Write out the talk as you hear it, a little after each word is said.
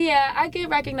Yeah, I get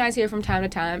recognized here from time to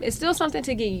time. It's still something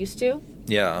to get used to.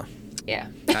 Yeah. Yeah.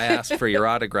 I asked for your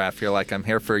autograph. You're like, I'm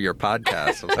here for your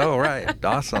podcast. I was, oh, right.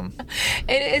 Awesome.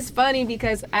 It's funny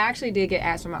because I actually did get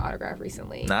asked for my autograph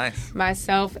recently. Nice.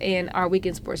 Myself and our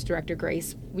weekend sports director,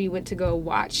 Grace, we went to go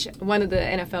watch one of the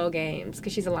NFL games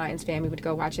because she's a Lions fan. We went to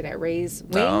go watch it at Ray's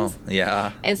Wings. Oh,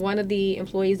 yeah. And one of the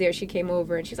employees there, she came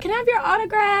over and she's like, can I have your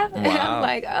autograph? Wow. And I'm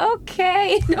like,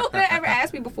 okay. No one ever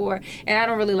asked me before. And I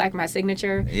don't really like my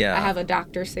signature. Yeah. I have a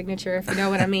doctor's signature, if you know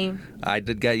what I mean. I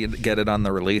did get it on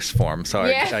the release form, so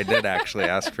Yeah. I did actually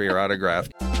ask for your autograph.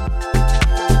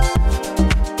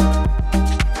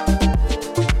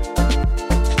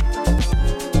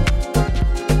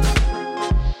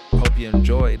 Hope you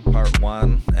enjoyed part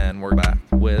 1, and we're back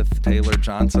with Taylor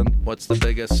Johnson. What's the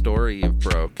biggest story you've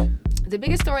broke? The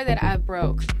biggest story that I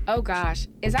broke, oh gosh,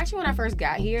 is actually when I first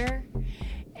got here.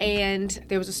 And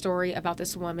there was a story about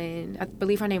this woman. I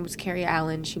believe her name was Carrie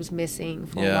Allen. She was missing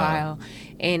for a while.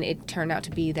 And it turned out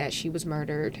to be that she was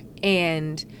murdered.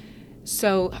 And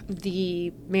so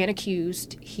the man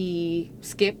accused, he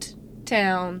skipped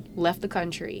town, left the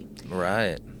country.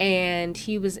 Right. And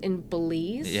he was in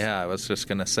Belize. Yeah, I was just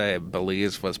going to say,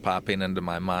 Belize was popping into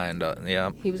my mind.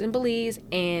 Yeah. He was in Belize.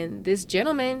 And this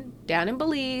gentleman down in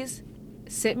Belize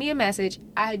sent me a message.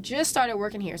 I had just started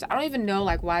working here, so I don't even know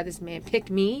why this man picked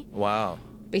me. Wow.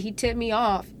 But he tipped me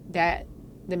off that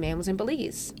the man was in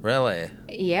Belize. Really?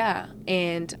 Yeah,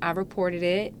 and I reported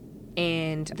it,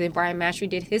 and then Brian Mastry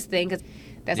did his thing because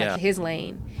that's his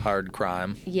lane. Hard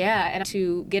crime. Yeah, and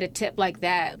to get a tip like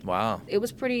that, wow, it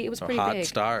was pretty hot big.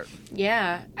 Start.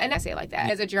 Yeah, and I say it like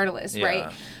that as a journalist,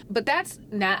 right? But that's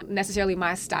not necessarily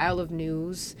my style of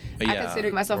news. I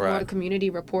consider myself more a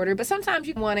community reporter, but sometimes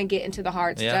you want to get into the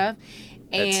hard stuff.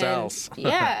 And it sells.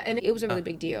 Yeah, and it was a really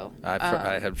big deal.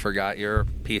 I had forgot your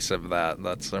piece of that.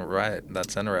 That's right.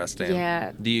 That's interesting.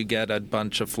 Yeah. Do you get a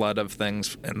bunch of flood of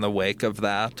things in the wake of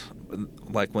that?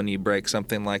 Like when you break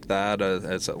something like that,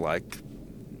 is it like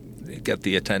get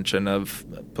the attention of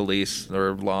police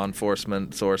or law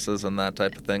enforcement sources and that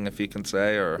type of thing, if you can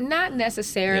say? Or not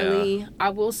necessarily. Yeah.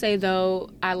 I will say, though,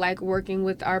 I like working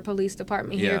with our police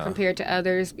department here compared to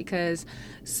others because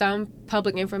some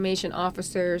public information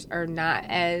officers are not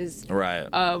as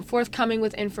forthcoming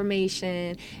with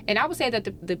information. And I would say that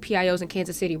the PIOs in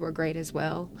Kansas City were great as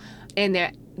well. And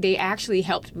that they actually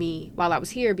helped me while I was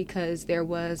here because there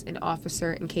was an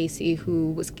officer in KC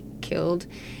who was killed,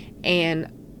 and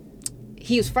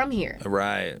he was from here.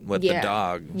 Right, with the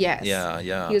dog. Yes.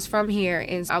 Yeah. He was from here,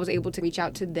 and I was able to reach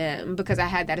out to them because I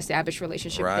had that established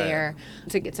relationship there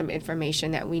to get some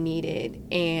information that we needed.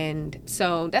 And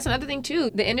so that's another thing, too.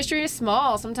 The industry is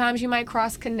small. Sometimes you might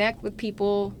cross-connect with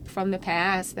people from the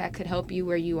past that could help you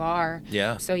where you are.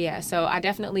 Yeah. So I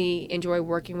definitely enjoy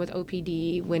working with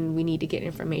OPD when we need to get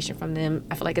information from them.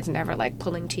 I feel like it's never like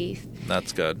pulling teeth.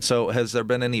 That's good. So has there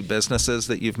been any businesses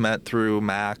that you've met through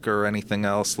MAC or anything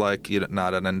else, like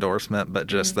not an endorsement, but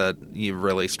just that you're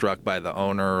really struck by the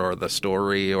owner or the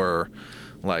story or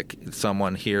like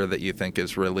someone here that you think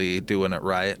is really doing it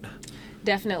right?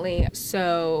 Definitely.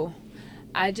 So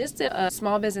I just did a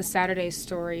Small Business Saturday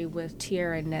story with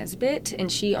Tiara Nesbitt,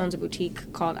 and she owns a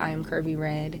boutique called I Am Curvy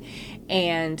Red.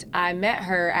 And I met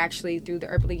her actually through the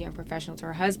Urban League Young Professionals.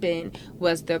 Her husband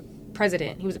was the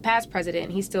president. He was a past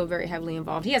president. He's still very heavily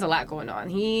involved. He has a lot going on.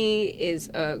 He is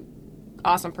a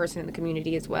awesome person in the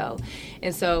community as well.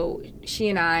 And so she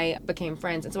and I became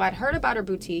friends. And so I'd heard about her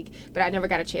boutique, but I never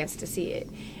got a chance to see it.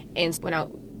 And when I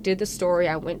did the story,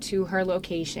 I went to her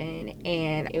location,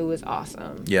 and it was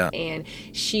awesome. Yeah. And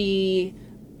she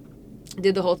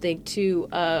did the whole thing, too,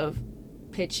 of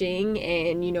pitching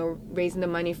and, raising the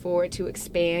money for it to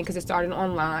expand because it started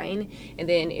online and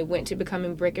then it went to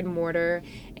becoming brick and mortar.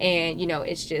 And,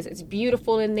 it's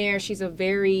beautiful in there. She's a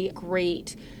very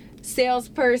great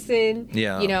salesperson,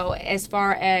 as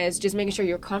far as just making sure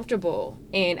you're comfortable.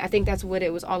 And I think that's what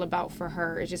it was all about for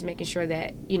her, is just making sure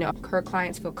that, her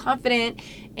clients feel confident.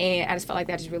 And I just felt like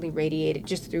that just really radiated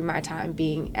just through my time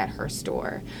being at her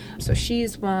store. So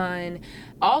she's one.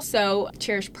 Also,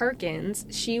 Cherish Perkins,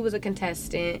 she was a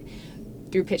contestant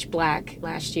through Pitch Black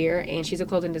last year, and she's a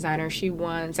clothing designer. She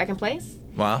won second place.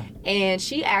 Wow. And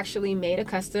she actually made a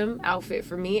custom outfit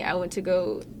for me. I went to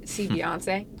go see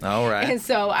Beyonce. All right. And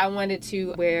so I wanted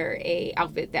to wear a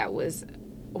outfit that was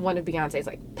one of Beyonce's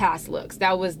past looks.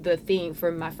 That was the theme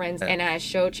for my friends. And I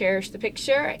showed Cherish the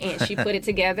picture, and she put it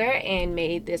together and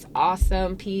made this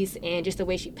awesome piece. And just the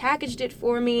way she packaged it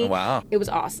for me. Wow. It was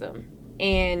awesome.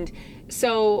 And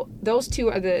so those two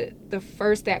are the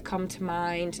first that come to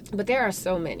mind. But there are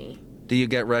so many. Do you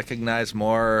get recognized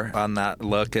more on that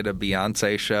look at a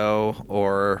Beyonce show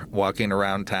or walking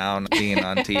around town being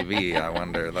on TV? I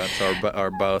wonder. That's are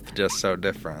both just so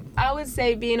different? I would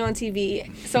say being on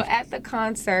TV. So at the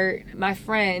concert, my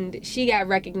friend, she got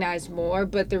recognized more,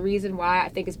 but the reason why I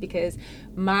think is because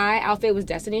my outfit was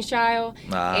Destiny's Child,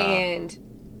 and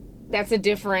that's a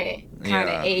different kind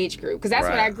of age group, because that's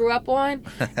what I grew up on.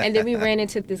 And then we ran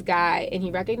into this guy, and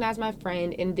he recognized my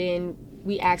friend, and then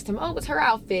we asked him, oh, what's her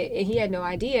outfit? And he had no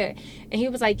idea. And he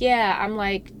was like, yeah, I'm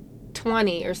like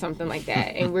 20 or something like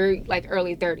that. And we're like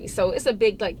early 30s. So it's a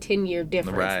big like 10-year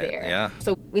difference there. Yeah.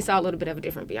 So we saw a little bit of a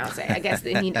different Beyonce, I guess,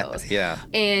 than he knows. Yeah.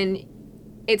 And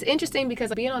it's interesting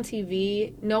because being on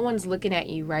TV, no one's looking at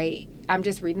you, right? I'm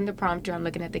just reading the prompter, I'm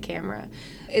looking at the camera.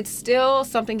 It's still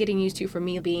something getting used to for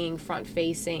me being front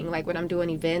facing. Like when I'm doing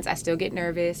events, I still get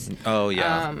nervous. Oh,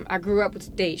 yeah. I grew up with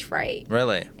stage fright.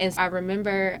 Really? And I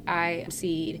remember I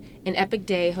emceed an Epic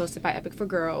Day hosted by Epic for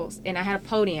Girls, and I had a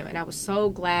podium, and I was so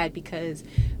glad because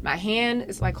my hand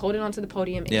is like holding onto the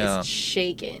podium and it's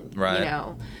shaking, you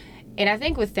know? And I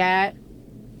think with that,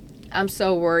 I'm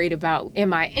so worried about,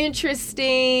 am I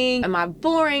interesting? Am I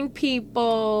boring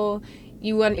people?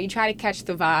 You try to catch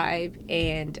the vibe,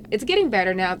 and it's getting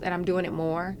better now that I'm doing it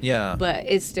more. Yeah. But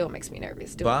it still makes me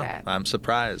nervous doing that. I'm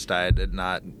surprised. I did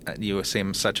not. You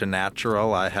seem such a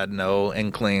natural. I had no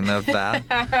inkling of that.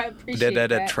 I appreciate Did it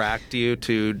that. attract you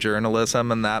to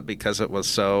journalism and that because it was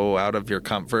so out of your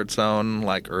comfort zone,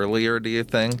 like earlier, do you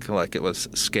think? Like it was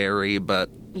scary but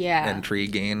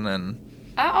intriguing and...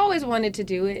 I always wanted to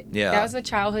do it. Yeah. That was a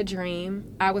childhood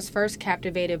dream. I was first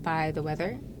captivated by the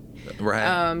weather.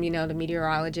 Right. The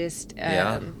meteorologist.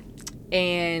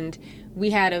 And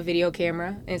we had a video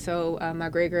camera. And so my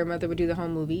great-grandmother would do the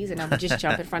home movies, and I would just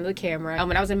jump in front of the camera.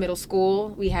 When I was in middle school,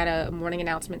 we had a morning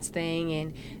announcements thing,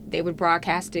 and they would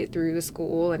broadcast it through the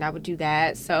school, and I would do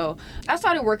that. So I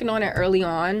started working on it early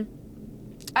on.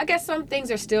 I guess some things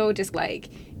are still just, like,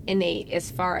 innate as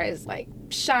far as, like,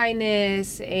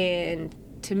 shyness and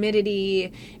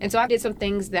timidity. And so I did some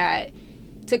things that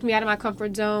took me out of my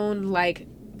comfort zone, like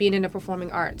being in the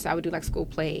performing arts. I would do like school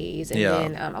plays, and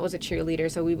then I was a cheerleader,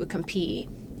 so we would compete,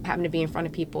 having to be in front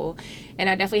of people. And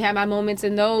I definitely had my moments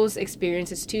in those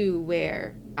experiences too,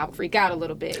 where I would freak out a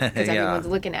little bit because everyone's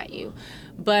looking at you.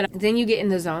 But then you get in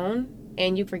the zone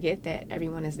and you forget that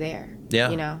everyone is there.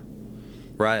 You know?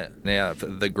 Right. Yeah.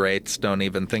 The greats don't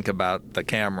even think about the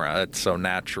camera. It's so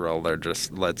natural. They're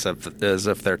just as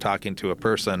if they're talking to a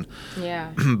person.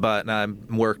 Yeah. But I've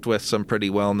worked with some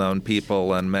pretty well-known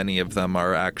people, and many of them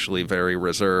are actually very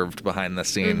reserved behind the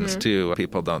scenes too.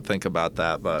 People don't think about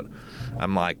that, but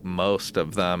I'm like most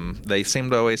of them. They seem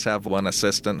to always have one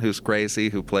assistant who's crazy,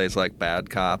 who plays like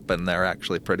bad cop, and they're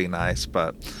actually pretty nice.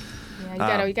 But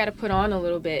you gotta put on a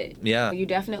little bit. Yeah. You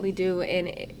definitely do. And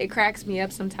it cracks me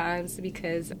up sometimes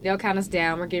because they'll count us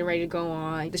down. We're getting ready to go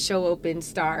on. The show opens,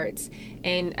 starts,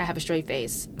 and I have a straight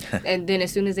face. And then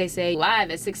as soon as they say live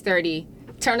at 6:30,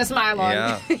 turn a smile on.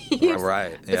 Yeah.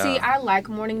 Right. But see, I like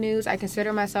morning news. I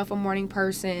consider myself a morning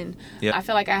person. Yep. I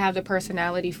feel like I have the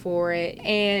personality for it.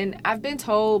 And I've been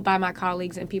told by my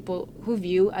colleagues and people who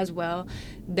view as well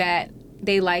that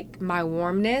they like my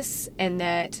warmness and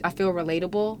that I feel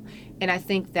relatable. And I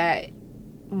think that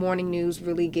morning news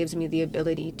really gives me the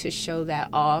ability to show that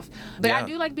off. But I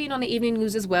do like being on the evening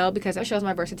news as well because it shows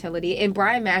my versatility. And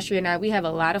Brian Mastry and I, we have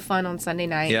a lot of fun on Sunday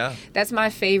night. Yeah. That's my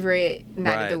favorite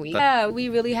night of the week. Yeah, we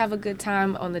really have a good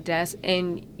time on the desk.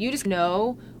 And you just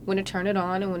know when to turn it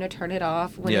on and when to turn it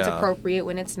off, when it's appropriate,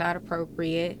 when it's not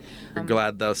appropriate. You're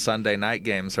glad those Sunday night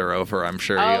games are over. I'm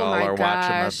sure you all are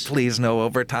watching us. Please no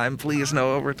overtime. Please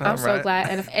no overtime. I'm so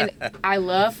glad. And I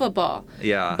love football.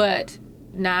 Yeah. But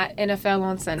not NFL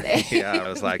on Sunday. Yeah, it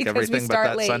was like everything but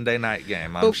that late. Sunday night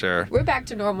game, I'm sure. We're back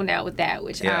to normal now with that,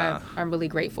 which I'm really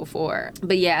grateful for.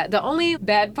 But yeah, the only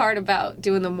bad part about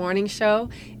doing the morning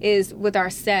show is with our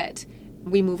set,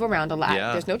 we move around a lot.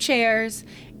 Yeah. There's no chairs.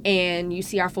 And you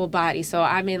see our full body. So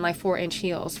I'm in like 4-inch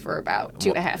heels for about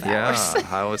 2.5 hours. Yeah,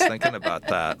 I was thinking about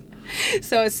that.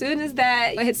 So as soon as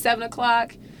that hits 7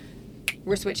 o'clock,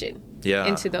 we're switching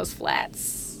into those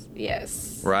flats.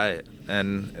 Yes. Right.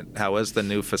 And how is the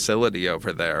new facility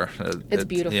over there? It's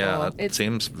beautiful. Yeah, it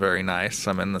seems very nice.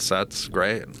 I mean, the set's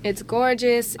great. It's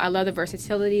gorgeous. I love the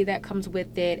versatility that comes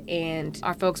with it. And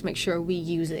our folks make sure we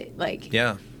use it.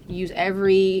 Use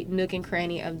every nook and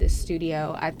cranny of this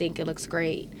studio. I think it looks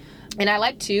great. And I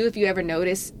like, too, if you ever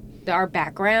notice, our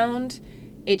background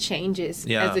it changes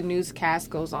Yeah. as the newscast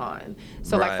goes on.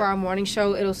 So like Right. for our morning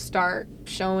show, it'll start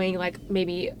showing like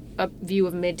maybe a view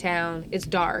of Midtown. It's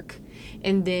dark.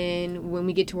 And then when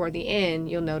we get toward the end,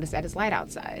 you'll notice that it's light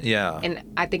outside. Yeah. And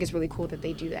I think it's really cool that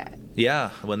they do that. Yeah,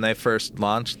 when they first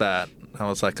launched that, I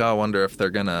was like, oh, I wonder if they're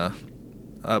gonna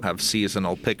have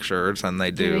seasonal pictures, and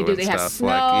they do. And they and have stuff. snow,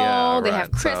 like, yeah, they right.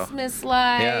 have Christmas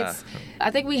lights.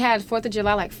 I think we had 4th of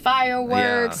July like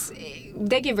fireworks.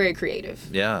 They get very creative.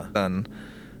 Yeah, and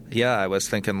yeah, I was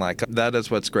thinking like that is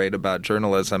what's great about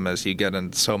journalism is you get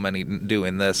in so many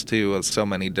doing this too, with so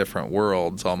many different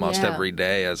worlds almost Yeah. every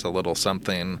day as a little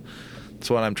something. That's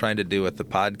what I'm trying to do with the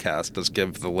podcast is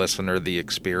give the listener the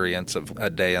experience of a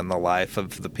day in the life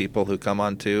of the people who come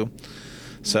on too.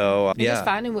 So And just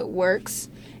finding what works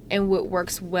and what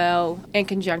works well in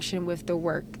conjunction with the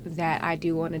work that I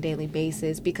do on a daily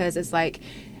basis, because it's like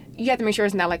you have to make sure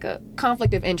it's not like a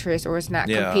conflict of interest or it's not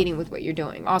competing with what you're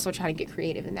doing. Also try to get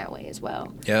creative in that way as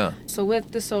well. Yeah. So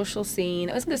with the social scene,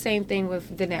 it's the same thing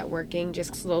with the networking,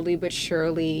 just slowly but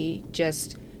surely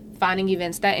just finding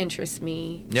events that interest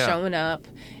me, showing up,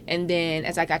 and then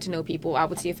as I got to know people, I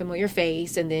would see a familiar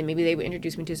face, and then maybe they would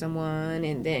introduce me to someone,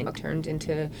 and then it turned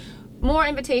into more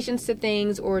invitations to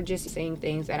things or just saying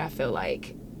things that I feel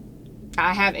like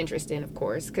I have interest in, of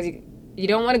course, because you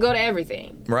don't want to go to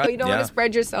everything. Right. You don't want to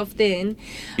spread yourself thin.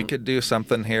 You could do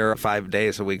something here 5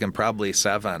 days a week and probably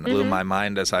 7. Blew my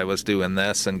mind as I was doing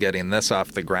this and getting this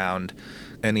off the ground.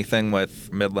 Anything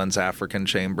with Midlands African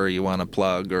Chamber you want to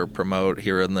plug or promote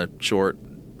here in the short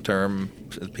term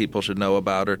people should know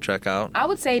about or check out? I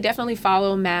would say definitely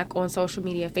follow MAC on social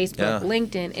media, Facebook,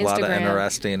 LinkedIn, Instagram. A lot of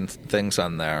interesting things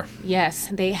on there. Yes,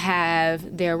 they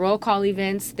have their roll call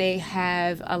events. They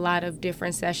have a lot of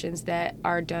different sessions that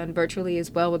are done virtually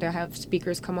as well, where they'll have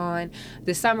speakers come on.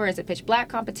 This summer is a Pitch Black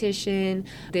competition.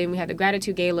 Then we have the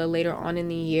Gratitude Gala later on in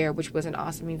the year, which was an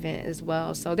awesome event as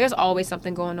well. So there's always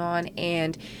something going on,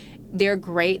 and they're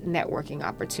great networking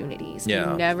opportunities.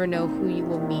 Yeah. You never know who you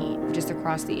will meet just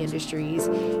across the industries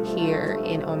here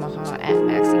in Omaha at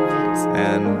Max events.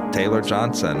 And Taylor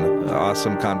Johnson,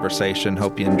 awesome conversation.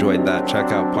 Hope you enjoyed that. Check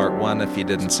out part 1 if you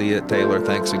didn't see it. Taylor,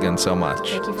 thanks again so much.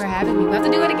 Thank you for having me. We'll have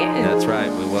to do it again. That's right,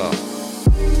 we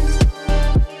will.